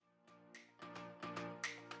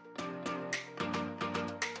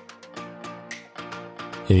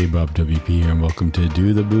Hey, Bob WP here, and welcome to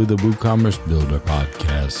Do the WooCommerce Builder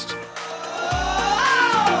podcast.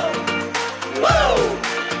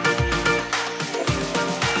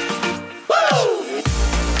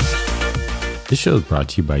 This show is brought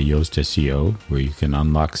to you by Yoast SEO, where you can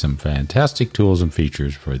unlock some fantastic tools and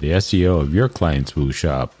features for the SEO of your client's Woo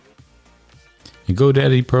shop. And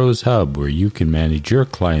GoDaddy Pro's Hub, where you can manage your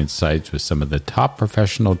client's sites with some of the top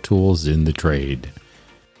professional tools in the trade.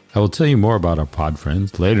 I will tell you more about our pod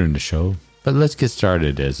friends later in the show, but let's get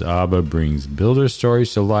started as Abba brings builder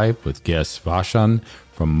stories to life with guests Vashan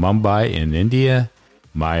from Mumbai in India,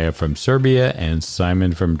 Maya from Serbia, and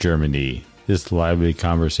Simon from Germany. This lively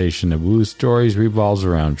conversation of Woo stories revolves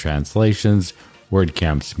around translations,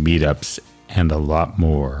 WordCamps, meetups, and a lot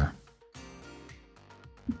more.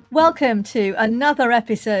 Welcome to another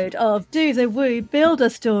episode of Do the Woo Builder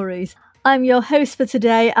Stories. I'm your host for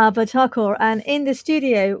today, Abba Thakur, and in the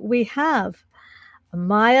studio we have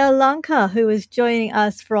Maya Lanka, who is joining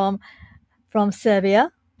us from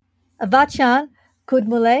Serbia, Vachan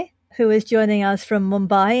Kudmule, who is joining us from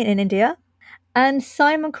Mumbai in India, and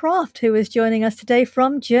Simon Croft, who is joining us today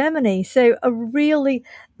from Germany. So a really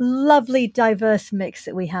lovely, diverse mix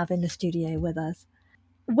that we have in the studio with us.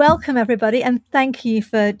 Welcome, everybody, and thank you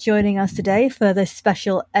for joining us today for this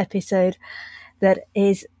special episode that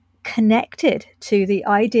is connected to the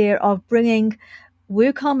idea of bringing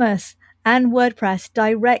WooCommerce and WordPress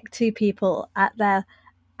direct to people at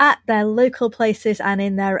their local places and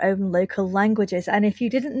in their own local languages. And if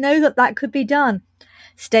you didn't know that could be done,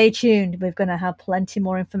 stay tuned. We're going to have plenty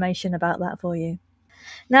more information about that for you.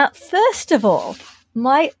 Now, first of all,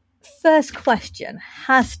 my first question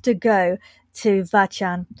has to go to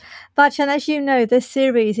Vachan. Vachan, as you know, this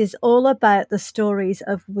series is all about the stories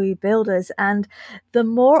of Woo builders, and the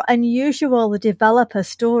more unusual the developer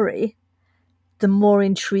story, the more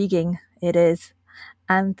intriguing it is.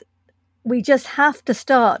 And we just have to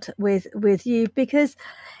start with you, because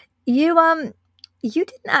you didn't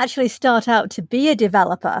actually start out to be a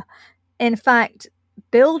developer. In fact,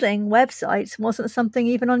 building websites wasn't something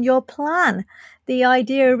even on your plan. The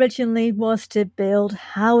idea originally was to build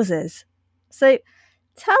houses. So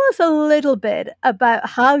tell us a little bit about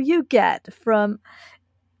how you get from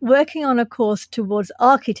working on a course towards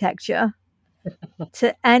architecture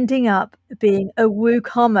to ending up being a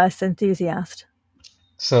WooCommerce enthusiast.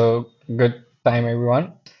 So, good time,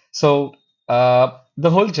 everyone. So, the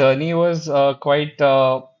whole journey was quite,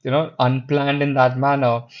 unplanned in that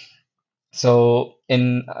manner. So,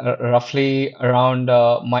 in roughly around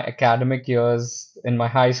my academic years in my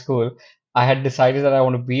high school, I had decided that I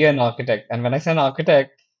want to be an architect. And when I say an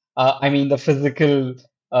architect, I mean the physical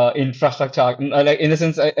infrastructure, like in a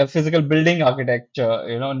sense, a physical building architecture.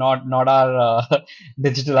 Not our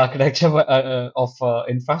digital architecture of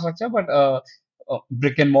infrastructure, but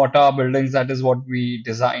brick and mortar buildings. That is what we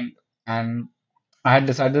designed. And I had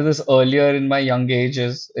decided this earlier in my young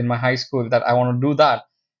ages in my high school that I want to do that.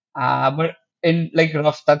 But in like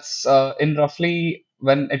that's in roughly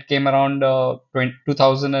when it came around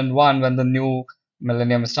 2001, when the new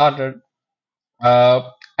millennium started, uh,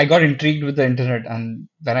 I got intrigued with the internet. And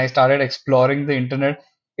when I started exploring the internet,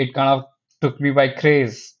 it kind of took me by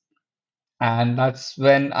craze. And that's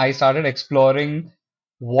when I started exploring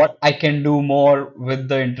what I can do more with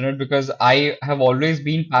the internet, because I have always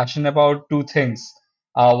been passionate about two things.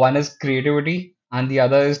 One is creativity and the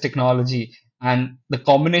other is technology. And the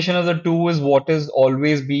combination of the two is what has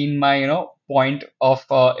always been my, point of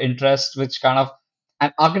interest, which kind of,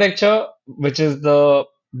 and architecture, which is the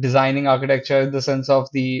designing architecture in the sense of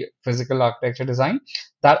the physical architecture design,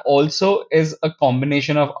 that also is a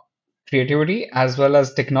combination of creativity as well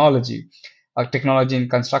as technology. Technology in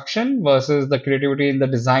construction versus the creativity in the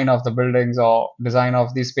design of the buildings or design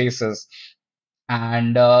of the spaces.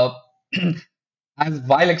 And as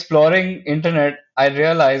while exploring internet, I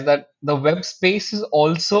realized that the web space is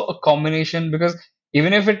also a combination, because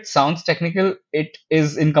even if it sounds technical, it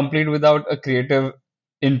is incomplete without a creative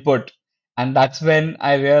input. And that's when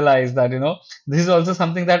I realized that, this is also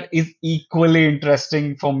something that is equally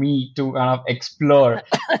interesting for me to kind of explore.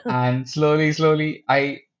 And slowly,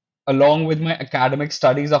 along with my academic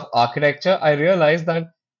studies of architecture, I realized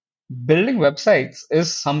that building websites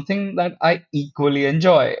is something that I equally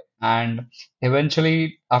enjoy. And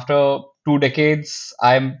eventually, after 2 decades,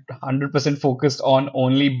 I'm 100% focused on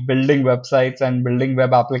only building websites and building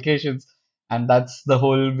web applications. And that's the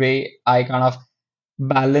whole way I kind of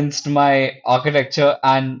balanced my architecture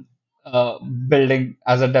and building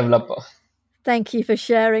as a developer. Thank you for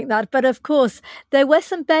sharing that. But of course, there were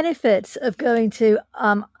some benefits of going to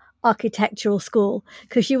architectural school,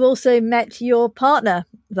 because you also met your partner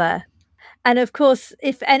there. And of course,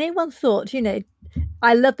 if anyone thought,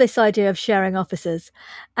 I love this idea of sharing offices.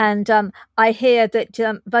 And I hear that,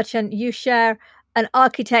 Vachan, you share an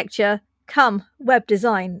architecture come web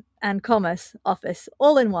design and commerce office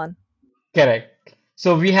all in one. Correct.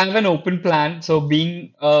 So we have an open plan. So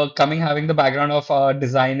being coming having the background of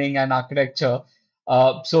designing and architecture,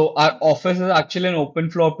 so our office is actually an open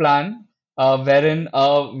floor plan, wherein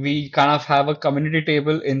we kind of have a community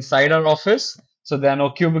table inside our office. So there are no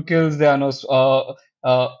cubicles, there are no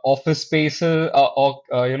office spaces or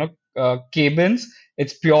cabins.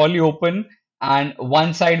 It's purely open. And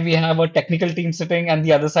one side we have a technical team sitting, and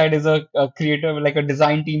the other side is a creative, like a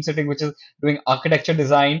design team sitting, which is doing architecture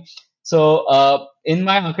design. So, in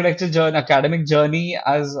my architecture journey, academic journey,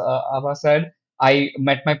 as Abha said, I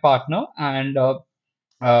met my partner, and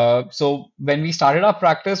so when we started our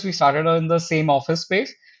practice, we started in the same office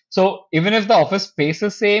space. So even if the office space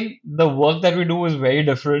is same, the work that we do is very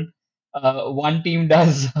different. One team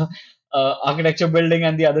does architecture building,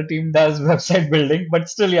 and the other team does website building. But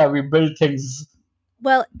still, yeah, we build things.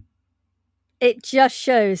 Well, it just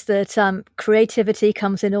shows that creativity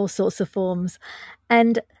comes in all sorts of forms.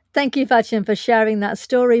 And thank you, Vachan, for sharing that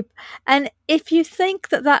story. And if you think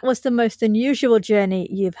that that was the most unusual journey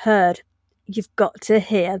you've heard, you've got to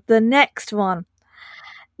hear the next one.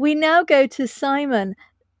 We now go to Simon.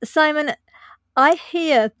 Simon, I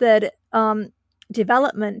hear that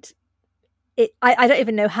development, I don't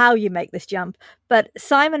even know how you make this jump, but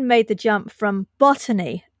Simon made the jump from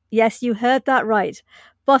botany. Yes, you heard that right.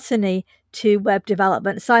 Botany to web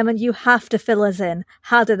development. Simon, you have to fill us in.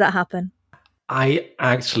 How did that happen? I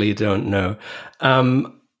actually don't know.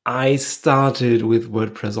 I started with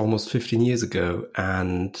WordPress almost 15 years ago,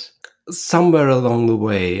 and somewhere along the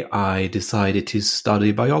way, I decided to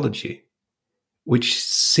study biology, which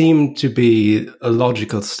seemed to be a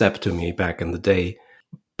logical step to me back in the day.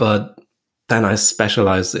 But then I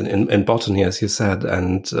specialized in botany, as you said,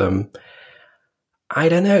 and I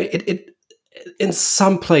don't know. It in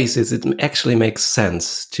some places it actually makes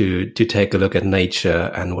sense to take a look at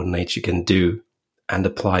nature and what nature can do and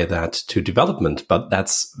apply that to development, but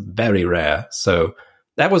that's very rare. So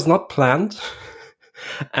that was not planned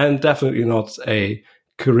and definitely not a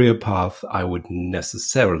career path I would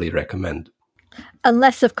necessarily recommend.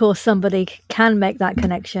 Unless, of course, somebody can make that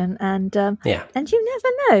connection, and and you never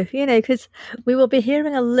know, because we will be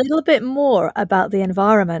hearing a little bit more about the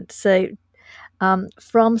environment. So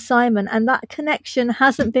from Simon, and that connection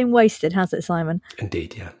hasn't been wasted, has it, Simon?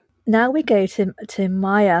 Indeed, yeah. Now we go to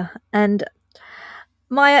Maya, and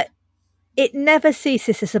Maya, it never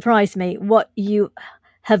ceases to surprise me what you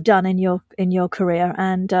have done in your career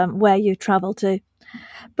and where you travel to.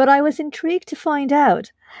 But I was intrigued to find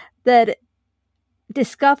out that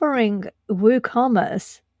discovering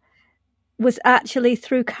WooCommerce was actually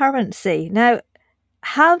through Currency. Now,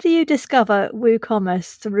 how do you discover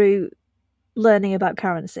WooCommerce through learning about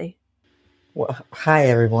Currency? Well, hi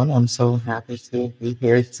everyone. I'm so happy to be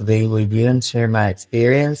here today with you and share my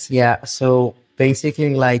experience. Yeah, so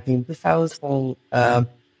basically, like in 2000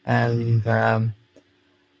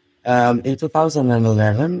 in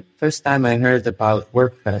 2011, first time I heard about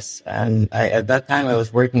WordPress, and at that time I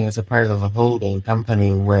was working as a part of a holding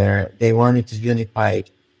company where they wanted to unify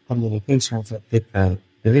communications of different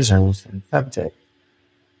divisions and subjects.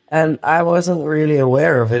 And I wasn't really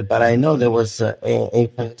aware of it, but I know there was a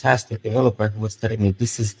fantastic developer who was telling me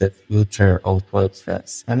this is the future of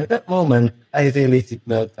WordPress. And at that moment, I really did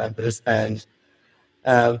not understand.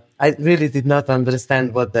 What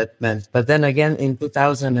that meant. But then again, in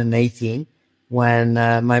 2018, when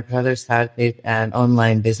my brother started an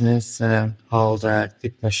online business called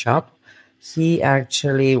TikTok, he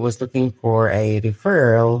actually was looking for a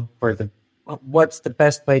referral for what's the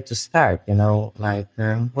best way to start.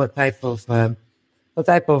 What type of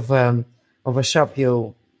a shop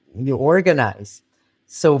you organize.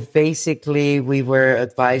 So basically, we were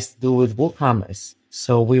advised to do with WooCommerce.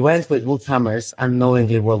 So we went with WooCommerce,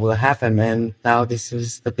 unknowingly what will happen, and now this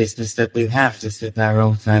is the business that we have. This is our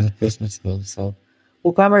own kind of business goal. So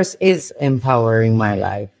WooCommerce is empowering my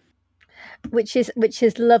life, which is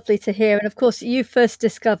lovely to hear. And of course, you first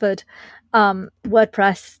discovered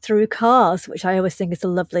WordPress through cars, which I always think is a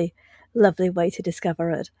lovely way to discover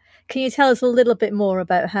it. Can you tell us a little bit more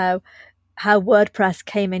about how WordPress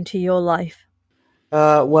came into your life?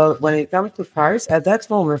 Well, when it comes to cars, at that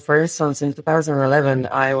moment, for instance, in 2011,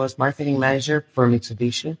 I was marketing manager for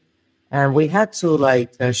Mitsubishi, and we had to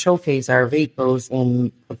showcase our vehicles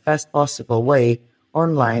in the best possible way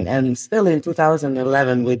online. And still in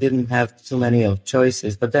 2011, we didn't have too many of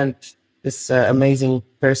choices. But then this amazing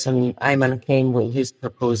person, Ayman, came with his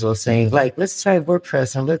proposal saying, like, let's try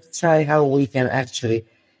WordPress and let's try how we can actually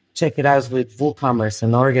check it out with WooCommerce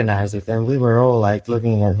and organize it. And we were all like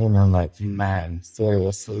looking at him and like, man,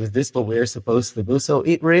 seriously, is this what we're supposed to do? So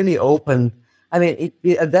it really opened. I mean,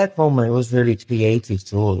 at that moment, it was really creative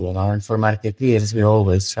tool, and for marketeers, we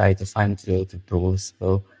always try to find creative tools.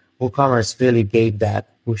 So WooCommerce really gave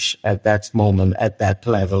that push at that moment, at that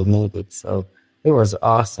level needed. So it was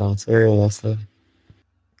awesome, seriously.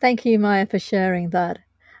 Thank you, Maya, for sharing that.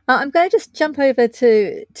 I'm going to just jump over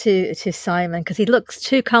to Simon because he looks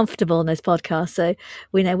too comfortable in this podcast. So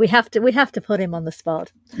we know we have to put him on the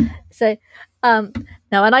spot. So no,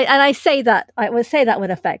 and I say that I will say that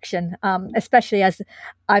with affection, especially as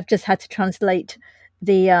I've just had to translate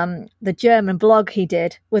the German blog he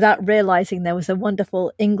did without realizing there was a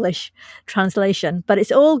wonderful English translation. But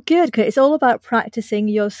it's all good because it's all about practicing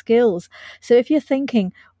your skills. So if you're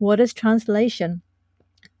thinking, what is translation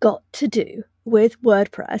got to do with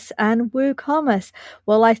WordPress and WooCommerce?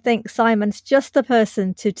 Well, I think Simon's just the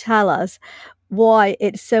person to tell us why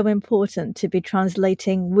it's so important to be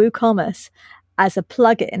translating WooCommerce as a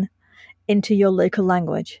plugin into your local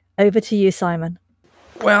language. Over to you, Simon.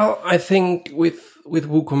 Well, I think with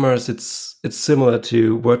WooCommerce, it's similar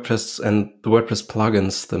to WordPress, and the WordPress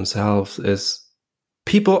plugins themselves is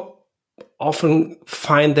people often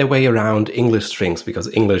find their way around English strings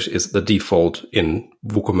because English is the default in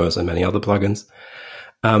WooCommerce and many other plugins.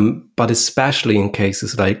 But especially in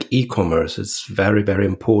cases like e-commerce, it's very, very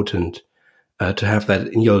important to have that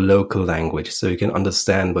in your local language so you can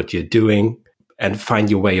understand what you're doing and find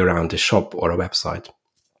your way around a shop or a website.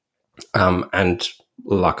 And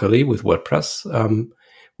luckily with WordPress,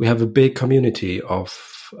 we have a big community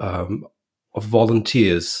of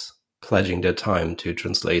volunteers pledging their time to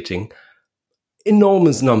translating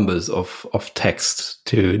enormous numbers of text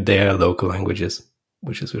to their local languages,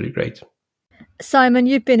 which is really great. Simon,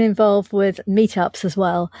 you've been involved with meetups as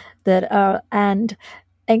well and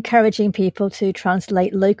encouraging people to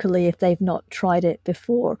translate locally if they've not tried it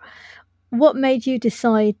before. What made you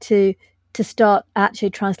decide to start actually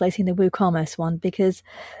translating the WooCommerce one? Because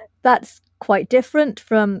that's quite different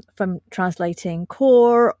from translating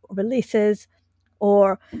core releases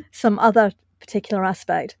or some other particular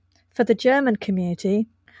aspect. For the German community,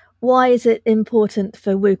 why is it important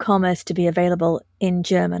for WooCommerce to be available in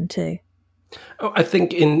German too? Oh, I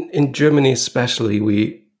think in Germany especially,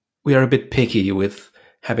 we are a bit picky with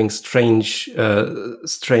having strange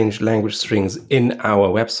language strings in our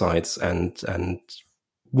websites, and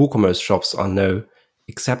WooCommerce shops are no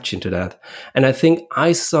exception to that. And I think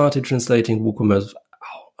I started translating WooCommerce,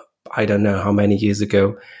 I don't know how many years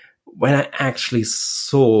ago, when I actually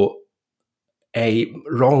saw a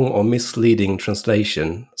wrong or misleading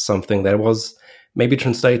translation, something that was maybe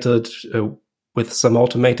translated with some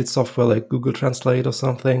automated software like Google Translate or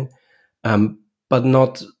something,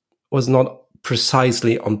 but was not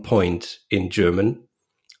precisely on point in German.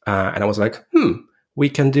 And I was like, we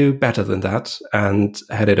can do better than that, and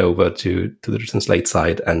headed over to the Translate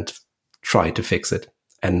side and try to fix it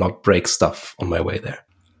and not break stuff on my way there.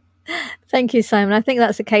 Thank you, Simon. I think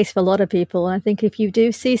that's the case for a lot of people. And I think if you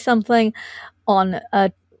do see something on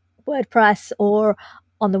a WordPress or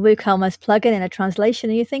on the WooCommerce plugin in a translation,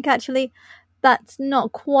 and you think, actually, that's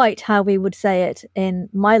not quite how we would say it in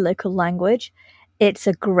my local language, it's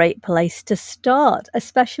a great place to start,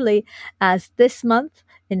 especially as this month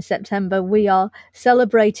in September, we are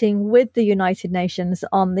celebrating with the United Nations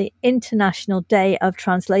on the International Day of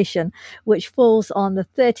Translation, which falls on the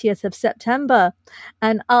 30th of September.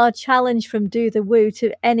 And our challenge from Do the Woo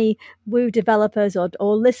to any Woo developers or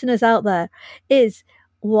listeners out there is,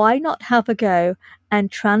 why not have a go and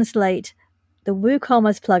translate the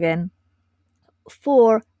WooCommerce plugin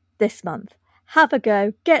for this month? Have a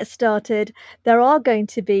go, get started. There are going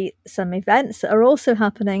to be some events that are also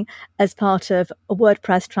happening as part of a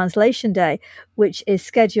WordPress Translation Day, which is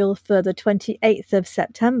scheduled for the 28th of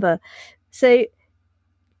September. So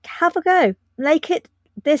have a go. Make it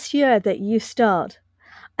this year that you start.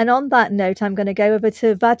 And on that note, I'm going to go over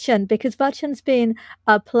to Vachan, because Vachan's been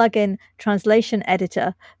a plugin translation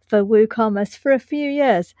editor for WooCommerce for a few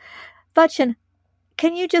years. Vachan,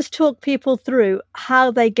 can you just talk people through how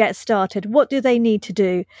they get started? What do they need to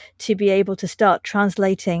do to be able to start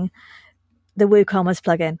translating the WooCommerce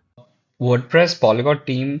plugin? WordPress Polyglot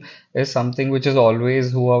team is something which is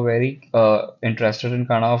always who are very interested in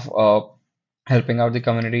kind of helping out the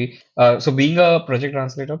community. So being a project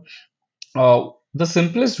translator, the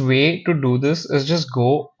simplest way to do this is just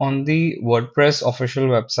go on the WordPress official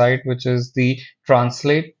website, which is the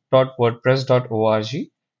translate.wordpress.org.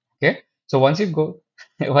 Okay. So once you go,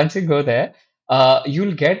 once you go there,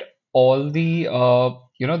 you'll get all the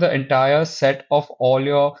the entire set of all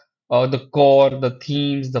your the core, the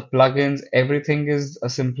themes, the plugins, everything is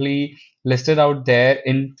simply listed out there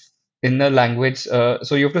in the language.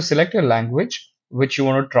 So you have to select your language which you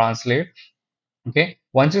want to translate. Okay.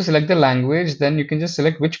 Once you select the language, then you can just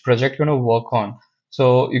select which project you want to work on.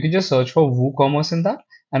 So you can just search for WooCommerce in that.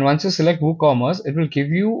 And once you select WooCommerce, it will give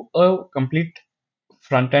you a complete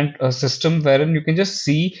front end system wherein you can just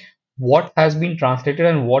see what has been translated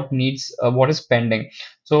and what is pending.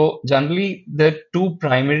 So generally, the two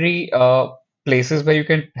primary places where you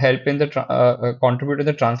can help in the contribute to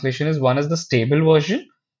the translation is one is the stable version,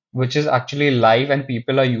 which is actually live and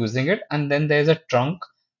people are using it, and then there's a trunk,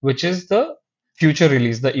 which is the future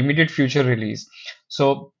release, the immediate future release.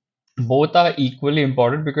 So both are equally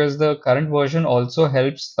important because the current version also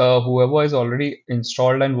helps whoever is already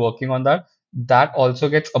installed and working on that also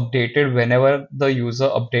gets updated whenever the user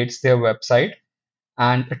updates their website.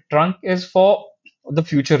 And a trunk is for the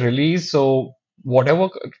future release. So whatever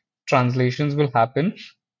translations will happen,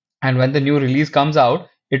 and when the new release comes out,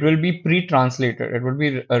 it will be pre-translated. It will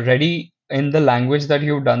be ready in the language that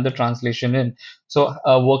you've done the translation in. So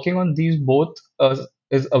working on these both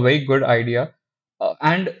is a very good idea,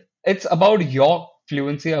 and it's about your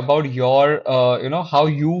fluency, about your how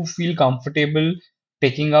you feel comfortable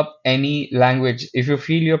picking up any language. If you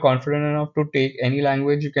feel you're confident enough to take any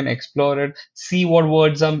language, you can explore it, see what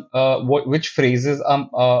words which phrases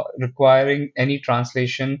are requiring any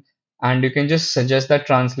translation, and you can just suggest that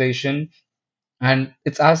translation. And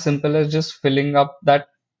it's as simple as just filling up that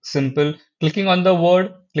simple, clicking on the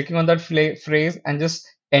word, clicking on that phrase, and just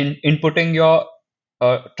inputting your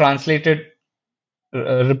translated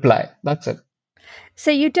reply. That's it. So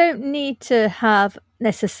you don't need to have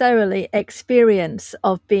necessarily experience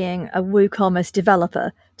of being a WooCommerce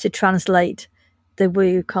developer to translate the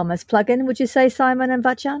WooCommerce plugin, would you say, Simon and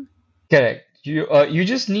Vachan? Correct. You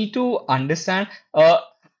just need to understand.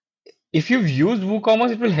 If you've used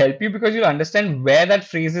WooCommerce, it will help you because you'll understand where that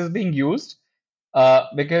phrase is being used.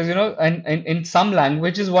 Because and in some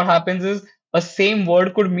languages, what happens is a same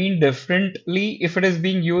word could mean differently if it is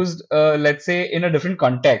being used, let's say, in a different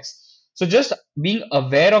context. So just being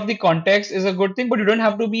aware of the context is a good thing, but you don't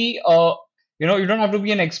have to be, you don't have to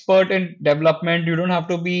be an expert in development. You don't have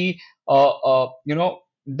to be,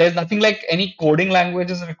 there's nothing like any coding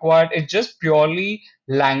language is required. It's just purely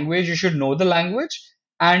language. You should know the language,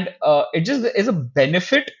 and it just is a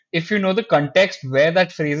benefit if you know the context where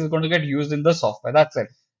that phrase is going to get used in the software. That's it.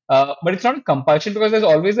 But it's not a compulsion because there's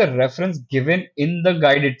always a reference given in the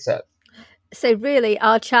guide itself. So really,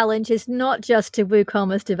 our challenge is not just to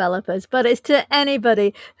WooCommerce developers, but it's to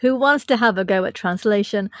anybody who wants to have a go at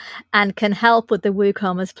translation and can help with the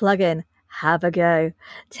WooCommerce plugin. Have a go.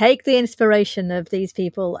 Take the inspiration of these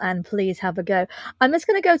people and please have a go. I'm just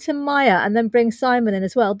going to go to Maya and then bring Simon in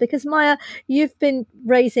as well, because Maya, you've been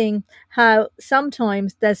raising how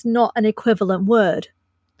sometimes there's not an equivalent word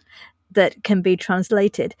that can be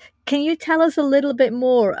translated. Can you tell us a little bit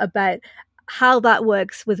more about how that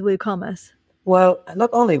works with WooCommerce? Well,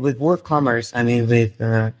 not only with WooCommerce, I mean, with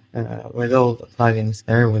all the plugins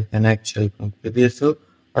there, we can actually contribute to,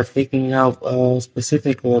 or thinking out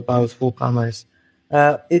specifically about WooCommerce.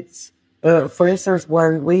 It's, for instance,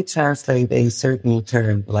 when we translate a certain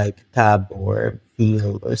term like tab or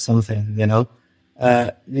field or something,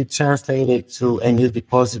 you translate it to, and you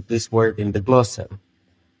deposit this word in the glossary.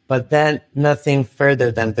 But then nothing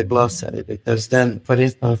further than the glossary, because then, for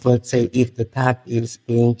instance, let's say if the tab is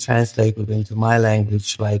being translated into my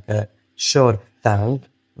language like a short tongue,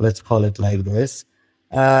 let's call it like this.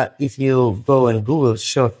 If you go and Google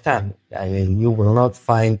short tongue, I mean, you will not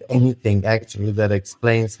find anything actually that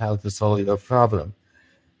explains how to solve your problem.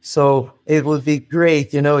 So it would be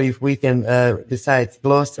great, if we can, besides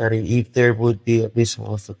glossary, if there would be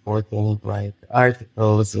additional supporting like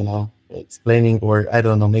articles, explaining, or I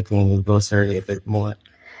don't know, making the glossary a bit more.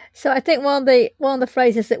 So I think one of the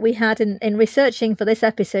phrases that we had in researching for this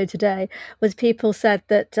episode today was people said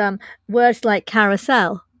that words like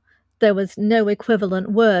carousel, there was no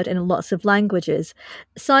equivalent word in lots of languages.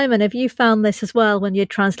 Simon, have you found this as well when you're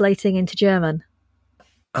translating into German?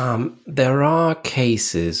 There are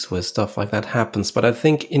cases where stuff like that happens, but I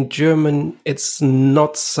think in German it's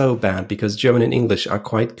not so bad because German and English are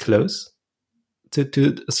quite close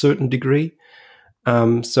to a certain degree.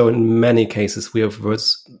 So in many cases we have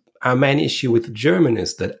words. Our main issue with German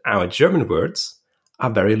is that our German words are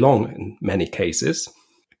very long in many cases.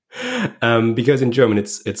 Because in German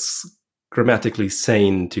it's grammatically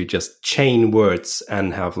sane to just chain words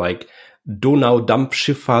and have like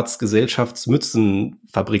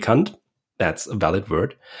Donaudampfschifffahrtsgesellschaftsmützenfabrikant. that's a valid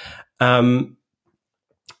word.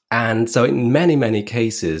 And so in many, many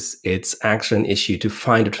cases, it's actually an issue to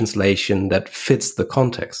find a translation that fits the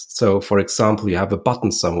context. So, for example, you have a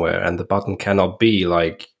button somewhere and the button cannot be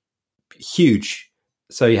like huge.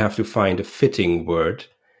 So you have to find a fitting word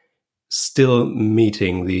still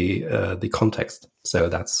meeting the context. So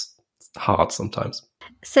that's hard sometimes.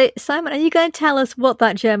 So, Simon, are you going to tell us what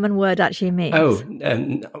that German word actually means? Oh,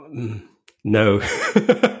 no.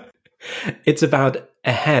 It's about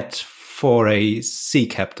a hat for a sea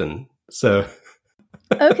captain. So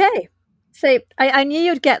okay. So I knew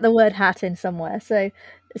you'd get the word hat in somewhere.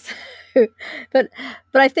 But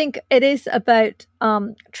I think it is about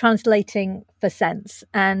translating for sense.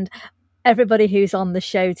 And everybody who's on the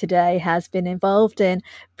show today has been involved in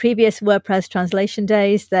previous WordPress translation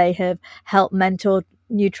days. They have helped mentor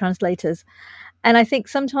new translators. And I think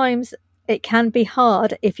sometimes it can be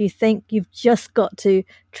hard if you think you've just got to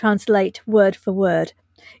translate word for word.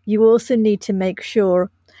 You also need to make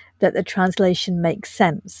sure that the translation makes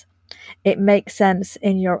sense. It makes sense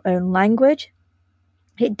in your own language.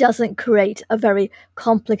 It doesn't create a very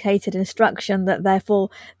complicated instruction that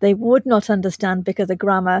therefore they would not understand because the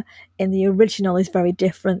grammar in the original is very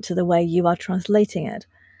different to the way you are translating it.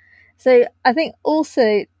 So I think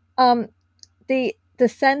also the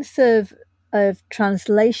sense of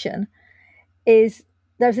translation is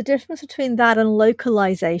there's a difference between that and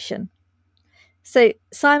localization. So,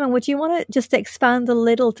 Simon, would you want to just expand a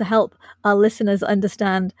little to help our listeners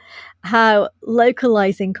understand how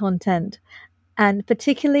localizing content, and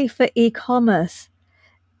particularly for e-commerce,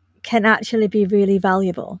 can actually be really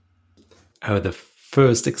valuable? Oh, the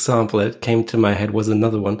first example that came to my head was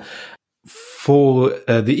another one. For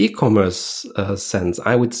the e-commerce sense,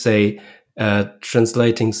 I would say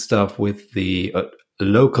translating stuff with the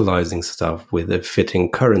localizing stuff with a fitting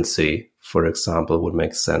currency, for example, would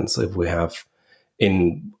make sense. If we have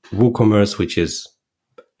in WooCommerce, which is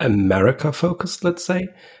America focused, let's say,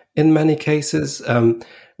 in many cases,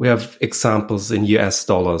 we have examples in US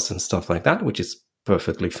dollars and stuff like that, which is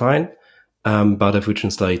perfectly fine. But if we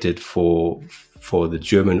translate it for the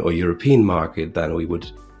German or European market, then we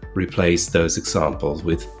would replace those examples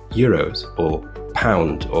with euros or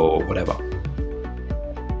pound or whatever.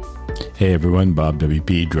 Hey everyone, Bob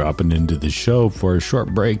WP dropping into the show for a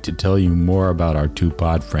short break to tell you more about our two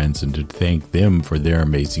pod friends and to thank them for their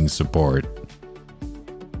amazing support.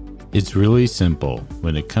 It's really simple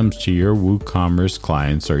when it comes to your WooCommerce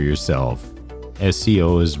clients or yourself.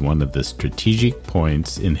 SEO is one of the strategic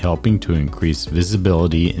points in helping to increase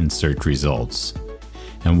visibility in search results.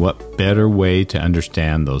 And what better way to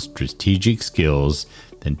understand those strategic skills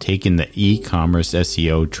than taking the e-commerce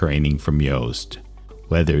SEO training from Yoast?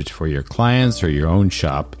 Whether it's for your clients or your own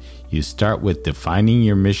shop, you start with defining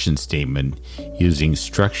your mission statement using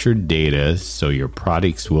structured data so your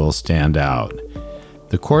products will stand out.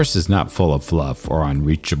 The course is not full of fluff or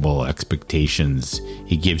unreachable expectations.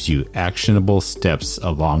 It gives you actionable steps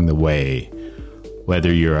along the way.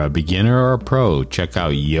 Whether you're a beginner or a pro, check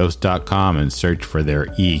out Yoast.com and search for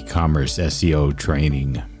their e-commerce SEO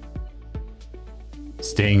training.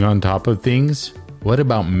 Staying on top of things? What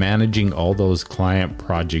about managing all those client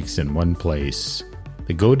projects in one place?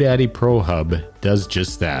 The GoDaddy Pro Hub does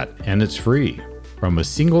just that, and it's free. From a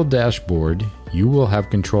single dashboard, you will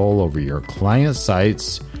have control over your client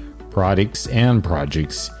sites, products, and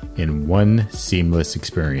projects in one seamless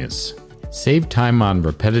experience. Save time on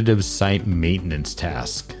repetitive site maintenance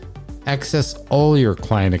tasks. Access all your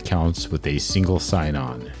client accounts with a single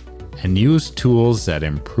sign-on. And use tools that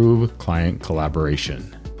improve client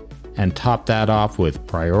collaboration. And top that off with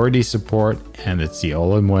priority support, and it's the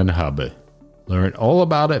all-in-one hub. Learn all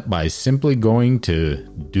about it by simply going to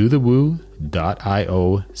dothewoo.io/hub.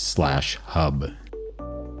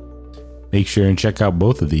 Make sure and check out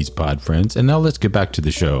both of these pod friends, and now let's get back to the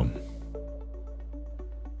show.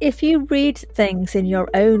 If you read things in your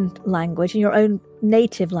own language, in your own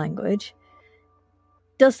native language,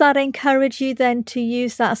 does that encourage you then to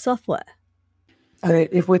use that software?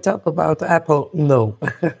 If we talk about Apple, no.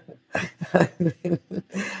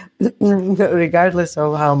 Regardless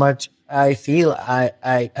of how much I feel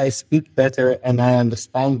I speak better and I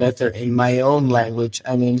understand better in my own language.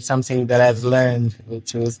 I mean, something that I've learned,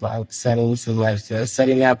 which is like settings and like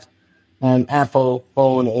setting up an Apple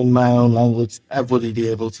phone in my own language, I wouldn't be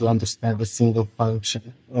able to understand a single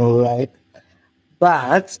function. All right.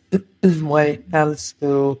 But when it comes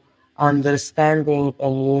to understanding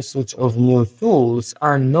and usage of new tools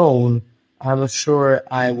unknown, I'm sure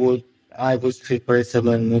I would prefer to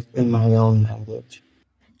learn it in my own language.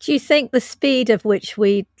 Do you think the speed of which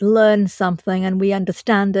we learn something and we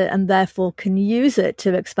understand it and therefore can use it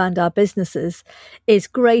to expand our businesses is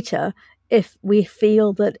greater if we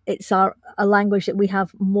feel that it's a language that we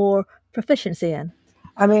have more proficiency in?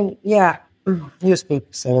 I mean, yeah, you speak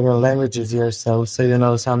several languages yourself,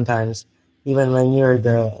 so sometimes even when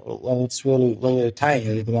when you're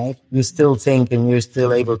tired, right? You still think and you're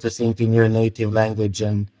still able to think in your native language,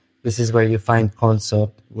 and this is where you find comfort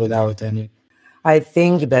without any. I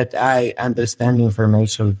think that I understand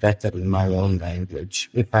information better in my own language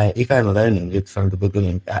if I'm learning it from the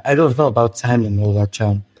beginning. I don't know about Simon or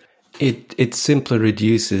Rachan. It simply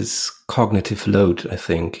reduces cognitive load, I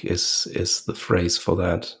think, is the phrase for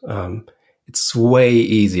that. It's way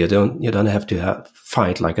easier. You don't have to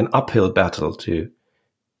fight like an uphill battle to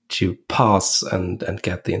pass and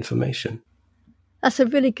get the information. That's a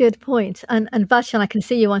really good point. And Vachan, I can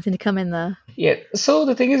see you wanting to come in there. Yeah. So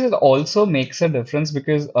the thing is, it also makes a difference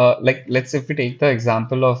because, like, let's say if we take the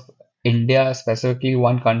example of India, specifically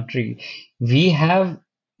one country, we have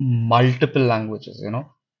multiple languages.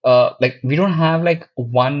 Like we don't have like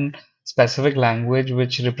one specific language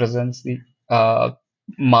which represents the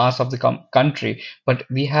mass of the country, but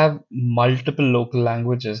we have multiple local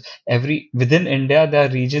languages. Within India, there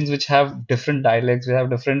are regions which have different dialects, we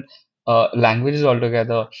have different languages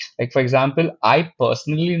altogether. Like, for example, I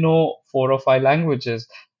personally know 4 or 5 languages,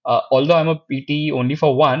 although I'm a PT only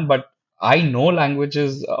for one, but I know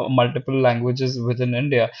languages, multiple languages within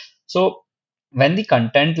India. So when the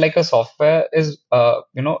content like a software is,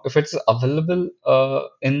 if it's available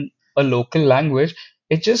in a local language,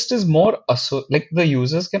 it just is more like the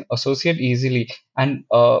users can associate easily. And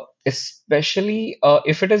especially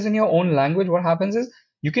if it is in your own language, what happens is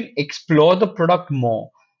you can explore the product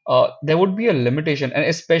more. There would be a limitation, and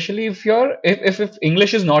especially if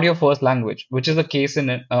English is not your first language, which is the case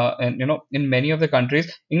in many of the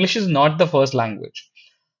countries, English is not the first language.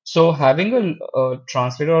 So having a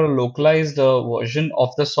translated or a localized version of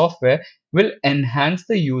the software will enhance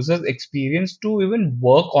the user's experience to even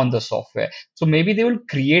work on the software. So maybe they will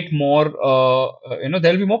create more,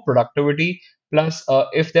 there'll be more productivity. Plus,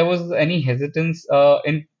 if there was any hesitance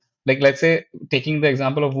in, like, let's say, taking the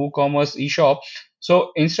example of WooCommerce eShop.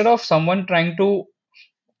 So instead of someone trying to,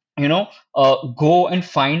 go and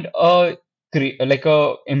find like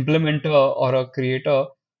a implementer or a creator,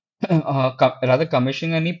 rather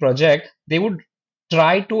commissioning any project, they would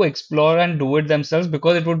try to explore and do it themselves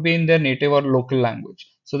because it would be in their native or local language.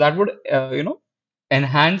 So that would,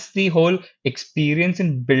 enhance the whole experience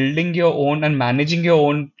in building your own and managing your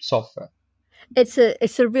own software. It's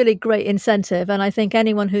a really great incentive, and I think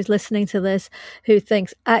anyone who's listening to this who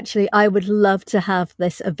thinks, actually, I would love to have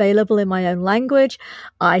this available in my own language,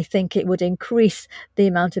 I think it would increase the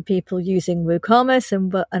amount of people using WooCommerce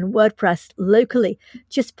and WordPress locally.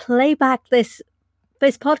 Just play back this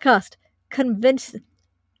podcast, convince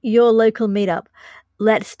your local meetup.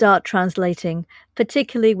 Let's start translating,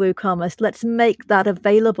 particularly WooCommerce. Let's make that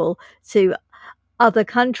available to other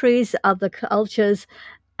countries, other cultures,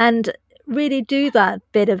 and really do that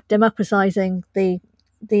bit of democratizing the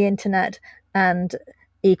internet and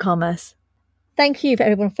e-commerce. Thank you for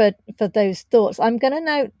everyone for those thoughts. I'm going to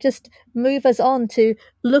now just move us on to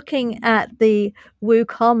looking at the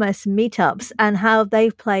WooCommerce meetups and how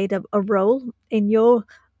they've played a role in all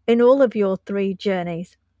of your 3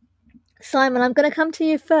 journeys. Simon, I'm going to come to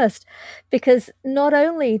you first, because not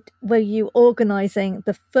only were you organizing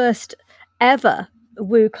the first ever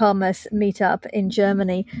WooCommerce meetup in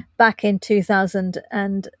Germany back in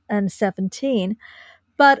 2017,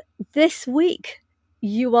 but this week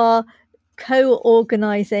you are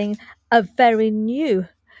co-organizing a very new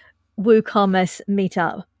WooCommerce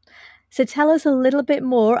meetup. So tell us a little bit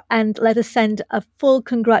more, and let us send a full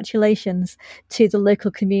congratulations to the local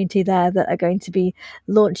community there that are going to be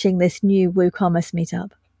launching this new WooCommerce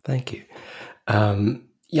meetup. Thank you.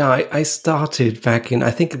 I started back in,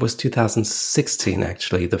 I think it was 2016,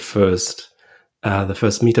 actually, the first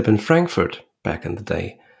meetup in Frankfurt back in the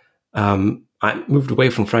day. I moved away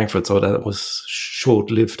from Frankfurt, so that was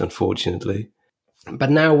short-lived, unfortunately. But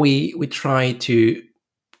now we try to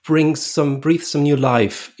breathe some new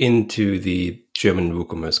life into the German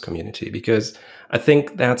WooCommerce community, because I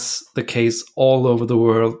think that's the case all over the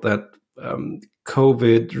world, that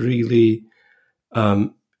COVID really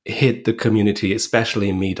hit the community, especially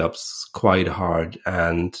in meetups, quite hard.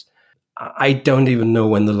 And I don't even know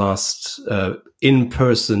when the last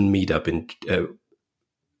in-person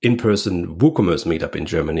WooCommerce meetup in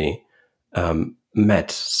Germany met.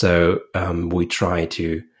 So we try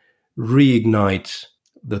to reignite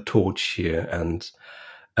the torch here and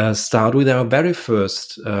start with our very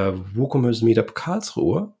first WooCommerce Meetup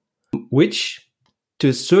Karlsruhe, which to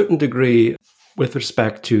a certain degree, with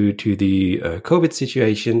respect to the COVID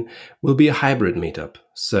situation, will be a hybrid meetup.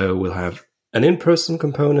 So we'll have an in-person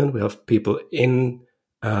component, we'll have people in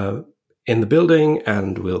the building,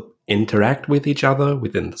 and we'll interact with each other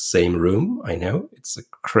within the same room. I know, it's a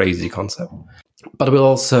crazy concept. But we'll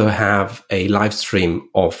also have a live stream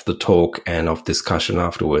of the talk and of discussion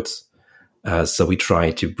afterwards. So we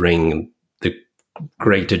try to bring the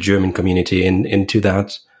greater German community into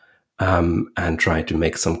that and try to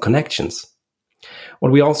make some connections.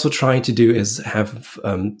 What we also try to do is have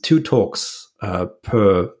 2 talks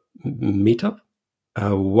per meetup.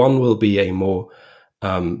 One will be a more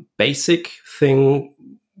basic thing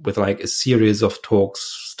with like a series of talks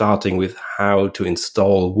starting with how to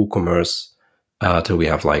install WooCommerce till we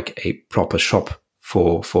have like a proper shop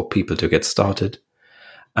for people to get started.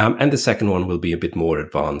 And the second one will be a bit more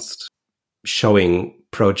advanced, showing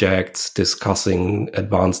projects, discussing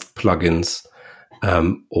advanced plugins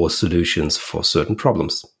or solutions for certain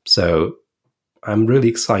problems. So I'm really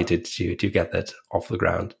excited to get that off the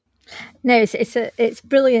ground. No, it's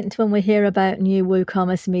brilliant when we hear about new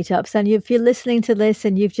WooCommerce meetups. And if you're listening to this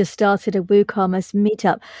and you've just started a WooCommerce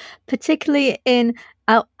meetup, particularly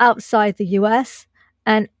outside the US,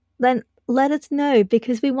 and then let us know,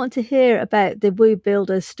 because we want to hear about the Woo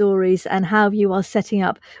Builders stories and how you are setting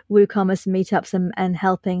up WooCommerce meetups and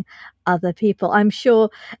helping other people. I'm sure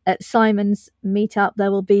at Simon's meetup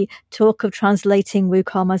there will be talk of translating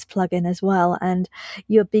WooCommerce plugin as well. And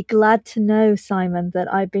you'll be glad to know, Simon,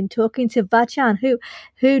 that I've been talking to Vachan,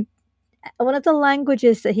 who one of the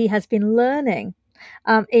languages that he has been learning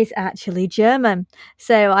is actually German.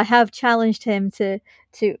 So I have challenged him to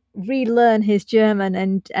relearn his German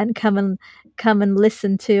and come and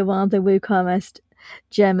listen to one of the WooCommerce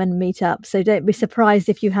German meetups. So don't be surprised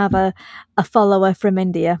if you have a follower from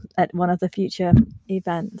India at one of the future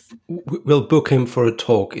events. We'll book him for a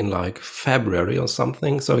talk in like February or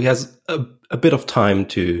something, so he has a bit of time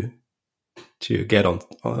to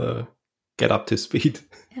get up to speed.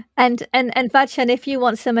 And Vachan, if you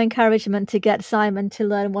want some encouragement to get Simon to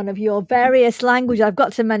learn one of your various languages, I've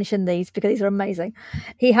got to mention these because these are amazing.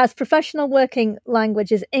 He has professional working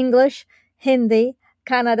languages: English, Hindi,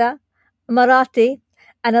 Kannada, Marathi,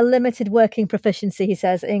 and a limited working proficiency, he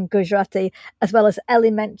says, in Gujarati, as well as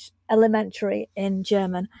elementary in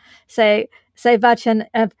German. So Vachan,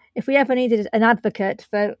 if we ever needed an advocate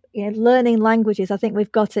for learning languages, I think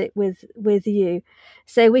we've got it with you.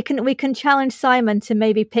 So we can challenge Simon to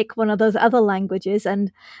maybe pick one of those other languages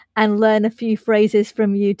and learn a few phrases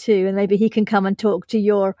from you too, and maybe he can come and talk to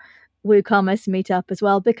your WooCommerce meetup as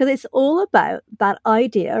well, because it's all about that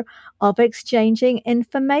idea of exchanging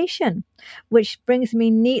information, which brings me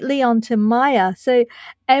neatly onto Maya. So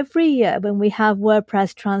every year when we have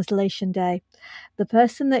WordPress Translation Day, the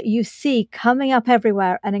person that you see coming up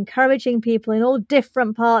everywhere and encouraging people in all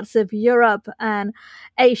different parts of Europe and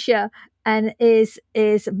Asia and is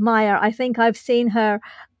Maya. I think I've seen her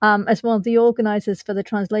as one of the organizers for the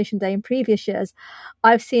Translation Day in previous years.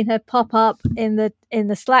 I've seen her pop up in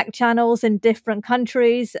the Slack channels in different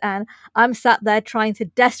countries, and I'm sat there trying to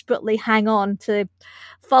desperately hang on to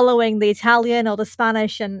following the Italian or the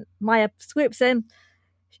Spanish, and Maya swoops in,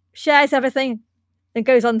 shares everything, and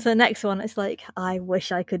goes on to the next one. It's like, I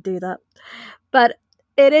wish I could do that. But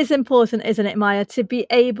it is important, isn't it, Maya, to be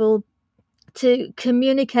able to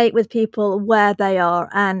communicate with people where they are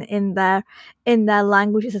and in their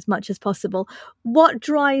languages as much as possible. What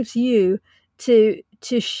drives you to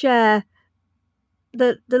share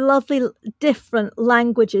the lovely different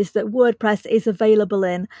languages that WordPress is available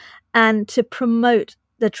in, and to promote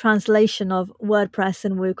the translation of WordPress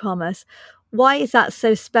and WooCommerce? Why is that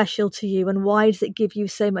so special to you, and why does it give you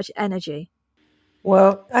so much energy?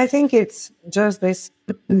 Well, I think it's just this,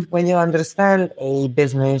 when you understand a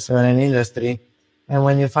business or an industry, and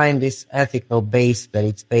when you find this ethical base that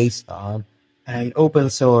it's based on, and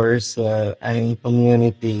open source, and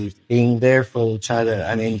community being there for each other,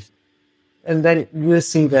 and then you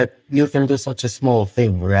see that you can do such a small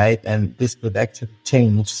thing, right? And this could actually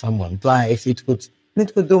change someone's life. It could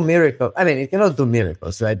do miracles. It cannot do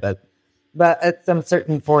miracles, right? But at some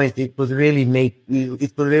certain point, it could really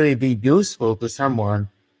be useful to someone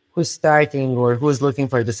who's starting or who's looking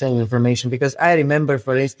for the same information. Because I remember,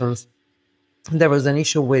 for instance, there was an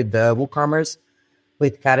issue with WooCommerce,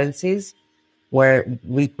 with currencies, where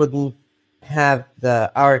we couldn't have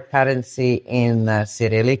our currency in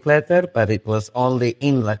Cyrillic letter, but it was only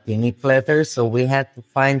in Latinic letter. So we had to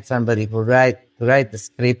find somebody to write the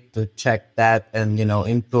script to check that and,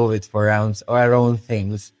 improve it for our own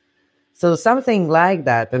things. So something like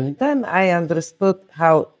that. And then I understood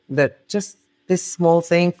how that just this small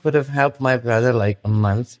thing could have helped my brother like a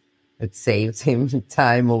month. It saved him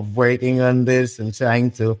time of working on this and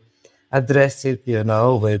trying to address it,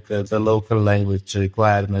 with the local language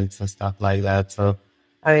requirements and stuff like that. So,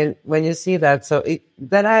 I mean, when you see that,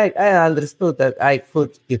 then I understood that I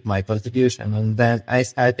could give my contribution. And then I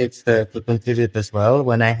started to contribute as well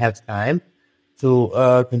when I had time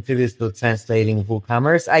to contribute to translating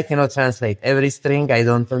WooCommerce. I cannot translate every string. I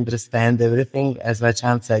don't understand everything. As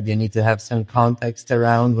Vachant said, you need to have some context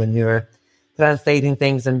around when you're translating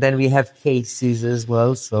things. And then we have cases as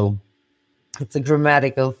well. So it's a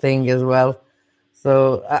grammatical thing as well.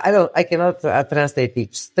 So I cannot translate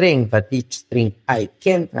each string, but each string I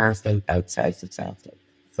can translate outside to translate.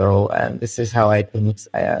 So this is how this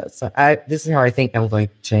is how I think I'm going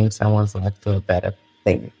to change someone's life to a better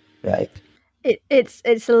thing, right?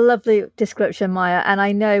 It's a lovely description, Maya, and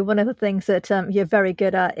I know one of the things that you're very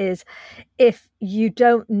good at is if you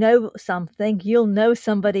don't know something, you'll know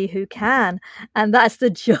somebody who can, and that's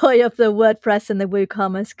the joy of the WordPress and the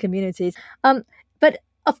WooCommerce communities. But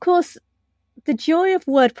of course, the joy of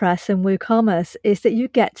WordPress and WooCommerce is that you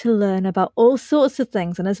get to learn about all sorts of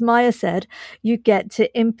things, and as Maya said, you get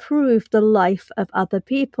to improve the life of other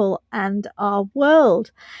people and our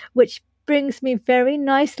world, which brings me very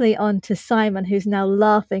nicely on to Simon, who's now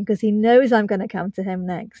laughing because he knows I'm going to come to him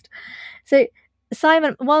next. So,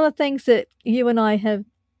 Simon, one of the things that you and I have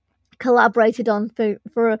collaborated on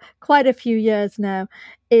for quite a few years now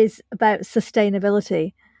is about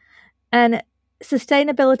sustainability. And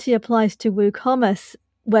sustainability applies to WooCommerce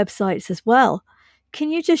websites as well.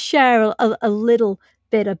 Can you just share a little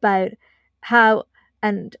bit about how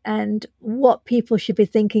and what people should be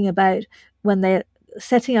thinking about when they're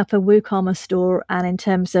setting up a WooCommerce store and in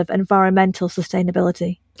terms of environmental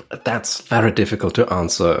sustainability? That's very difficult to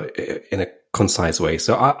answer in a concise way.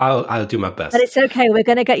 So I'll do my best. But it's okay. We're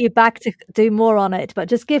going to get you back to do more on it, but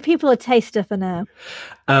just give people a taster for now.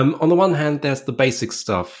 On the one hand, there's the basic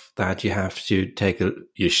stuff that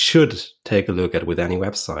you should take a look at with any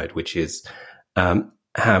website, which is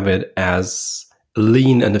have it as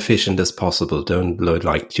lean and efficient as possible. Don't load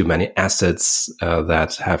like too many assets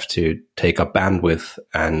that have to take up bandwidth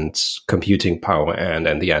and computing power and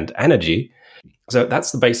in the end energy. So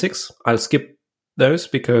that's the basics. I'll skip those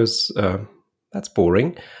because that's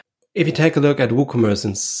boring. If you take a look at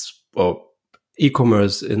WooCommerce or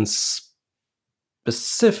e-commerce in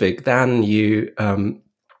specific, then you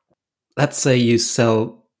let's say you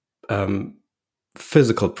sell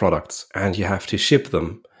physical products and you have to ship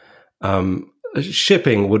them.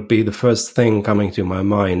 Shipping would be the first thing coming to my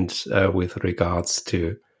mind with regards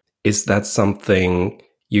to, is that something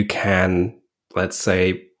you can, let's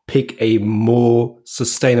say, pick a more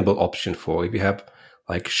sustainable option for? If you have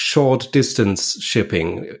like short distance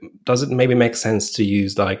shipping, does it maybe make sense to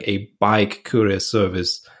use like a bike courier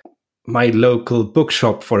service? My local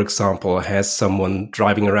bookshop, for example, has someone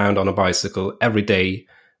driving around on a bicycle every day,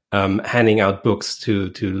 handing out books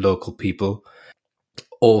to local people.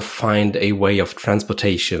 Or find a way of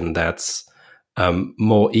transportation that's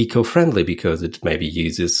more eco-friendly because it maybe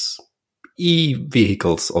uses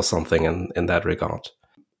e-vehicles or something in that regard.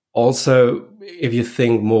 Also, if you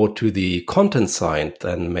think more to the content side,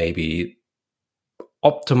 then maybe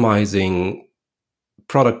optimizing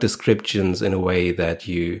product descriptions in a way that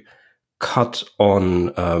you cut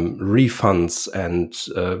on refunds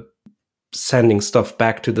and sending stuff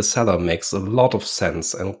back to the seller makes a lot of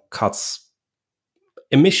sense and cuts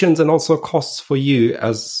emissions and also costs for you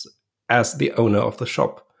as the owner of the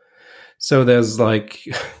shop. So there's like,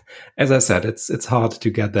 as I said, it's hard to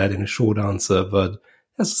get that in a short answer, but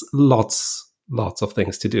there's lots of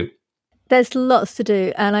things to do. There's lots to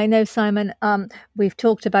do. And I know, Simon, we've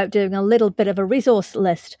talked about doing a little bit of a resource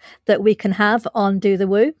list that we can have on Do the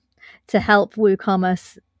Woo to help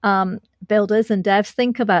WooCommerce builders and devs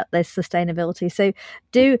think about this sustainability. So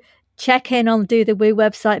do check in on Do the Woo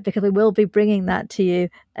website because we will be bringing that to you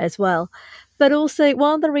as well. But also,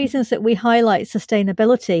 one of the reasons that we highlight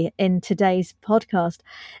sustainability in today's podcast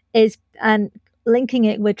is, and linking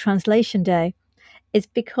it with Translation Day, is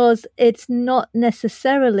because it's not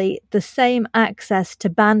necessarily the same access to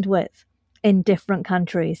bandwidth in different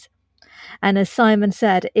countries. And as Simon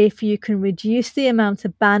said, if you can reduce the amount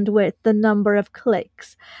of bandwidth, the number of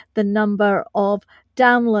clicks, the number of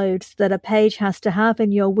downloads that a page has to have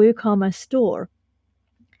in your WooCommerce store,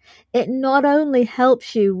 it not only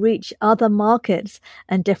helps you reach other markets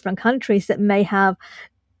and different countries that may have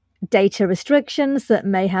data restrictions, that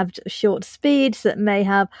may have short speeds, that may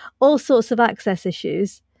have all sorts of access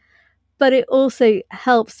issues, but it also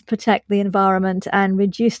helps protect the environment and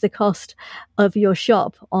reduce the cost of your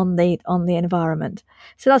shop on the environment.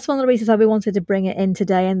 So that's one of the reasons why we wanted to bring it in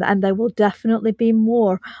today, and there will definitely be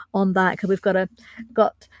more on that, because we've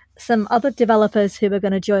got some other developers who are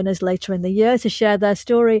going to join us later in the year to share their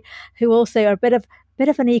story, who also are a bit of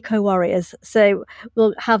an eco warriors. So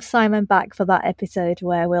we'll have Simon back for that episode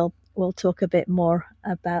where we'll talk a bit more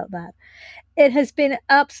about that. It has been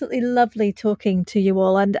absolutely lovely talking to you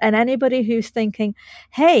all, and anybody who's thinking,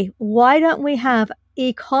 hey, why don't we have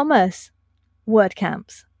e-commerce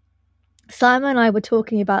WordCamps? Simon and I were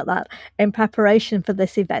talking about that in preparation for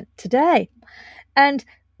this event today. And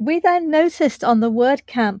we then noticed on the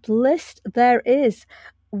WordCamp list, there is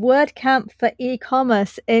WordCamp for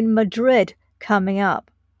e-commerce in Madrid coming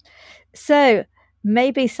up. So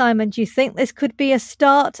maybe, Simon, do you think this could be a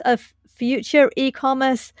start of future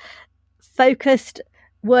e-commerce focused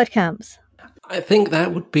WordCamps? I think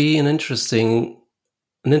that would be an interesting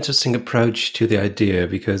approach to the idea,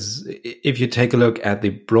 because if you take a look at the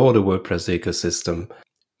broader WordPress ecosystem,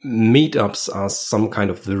 meetups are some kind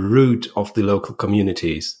of the root of the local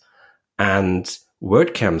communities, and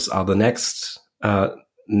WordCamps are the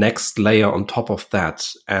next layer on top of that,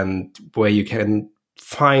 and where you can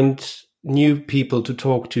find new people to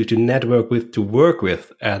talk to network with, to work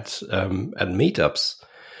with at meetups.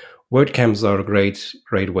 WordCamps are a great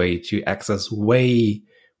way to access way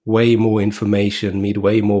more information, meet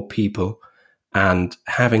way more people, and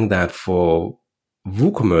having that for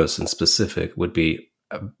WooCommerce in specific would be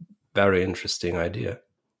a very interesting idea.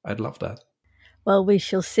 I'd love that. Well, we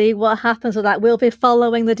shall see what happens with that. We'll be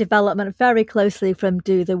following the development very closely from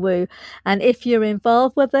Do the Woo. And if you're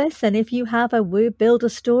involved with this, and if you have a Woo Builder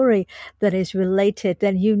story that is related,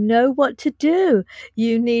 then you know what to do.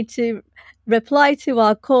 You need to reply to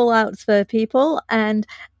our call outs for people and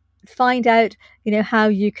find out, how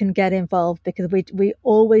you can get involved, because we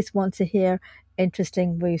always want to hear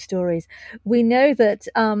interesting Woo stories. We know that,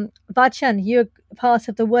 Vachan, you're part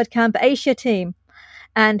of the WordCamp Asia team.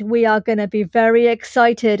 And we are going to be very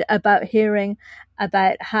excited about hearing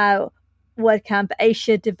about how WordCamp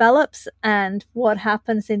Asia develops and what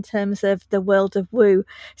happens in terms of the world of Woo.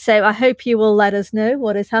 So I hope you will let us know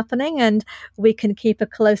what is happening, and we can keep a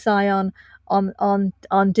close eye on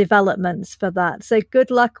developments for that. So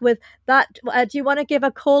good luck with that. Do you want to give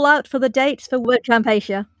a call out for the dates for WordCamp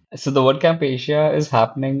Asia? So the WordCamp Asia is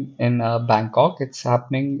happening in Bangkok. It's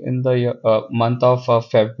happening in the month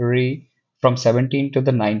of February, from 17th to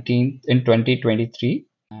the 19th in 2023.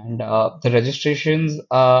 And the registrations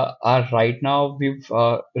are right now, we've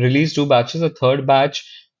released 2 batches. A third batch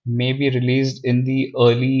may be released in the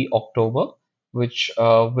early October, which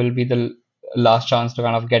will be the last chance to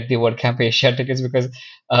kind of get the WordCamp Asia tickets, because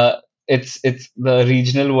it's the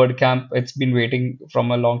regional WordCamp. It's been waiting from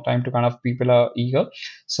a long time to kind of, people are eager.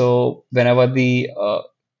 So whenever the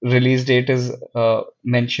release date is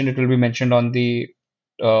mentioned, it will be mentioned on the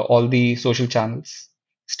all the social channels.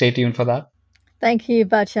 Stay tuned for that. Thank you,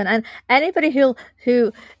 Bachan. And anybody who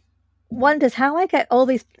wonders how I get all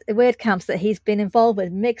these WordCamps that he's been involved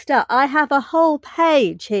with mixed up, I have a whole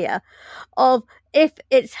page here of if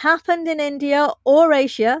it's happened in India or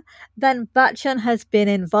Asia, then Bachan has been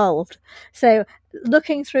involved. So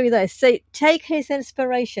looking through those, so take his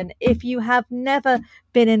inspiration. If you have never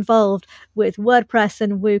been involved with WordPress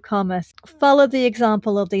and WooCommerce, follow the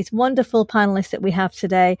example of these wonderful panelists that we have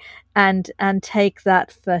today and take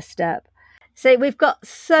that first step. So we've got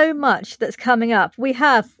so much that's coming up. We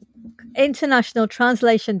have International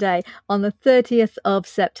Translation Day on the 30th of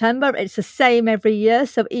September. It's the same every year.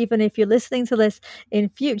 So even if you're listening to this in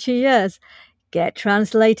future years, get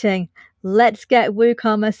translating. Let's get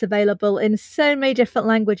WooCommerce available in so many different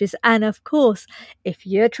languages. And of course, if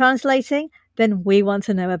you're translating, then we want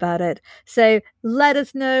to know about it. So let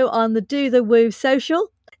us know on the Do the Woo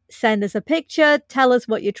social. Send us a picture, tell us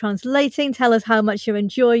what you're translating, tell us how much you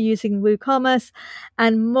enjoy using WooCommerce,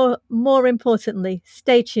 and more importantly,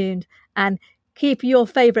 stay tuned and keep your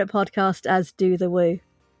favorite podcast as Do the Woo.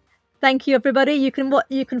 Thank you, everybody. You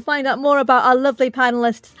can find out more about our lovely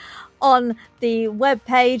panelists on the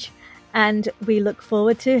webpage, and we look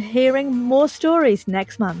forward to hearing more stories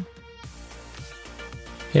next month.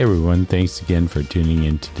 Hey everyone, thanks again for tuning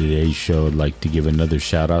in to today's show. I'd like to give another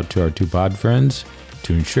shout out to our 2 pod friends.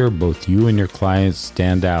 To ensure both you and your clients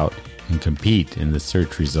stand out and compete in the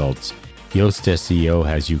search results, Yoast SEO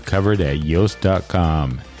has you covered at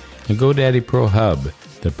yoast.com. And GoDaddy Pro Hub,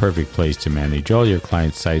 the perfect place to manage all your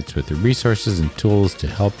client sites with the resources and tools to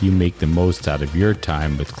help you make the most out of your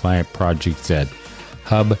time with client projects at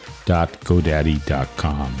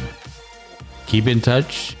hub.godaddy.com. Keep in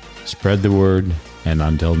touch, spread the word, And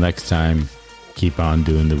until next time, keep on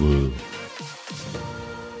doing the woo.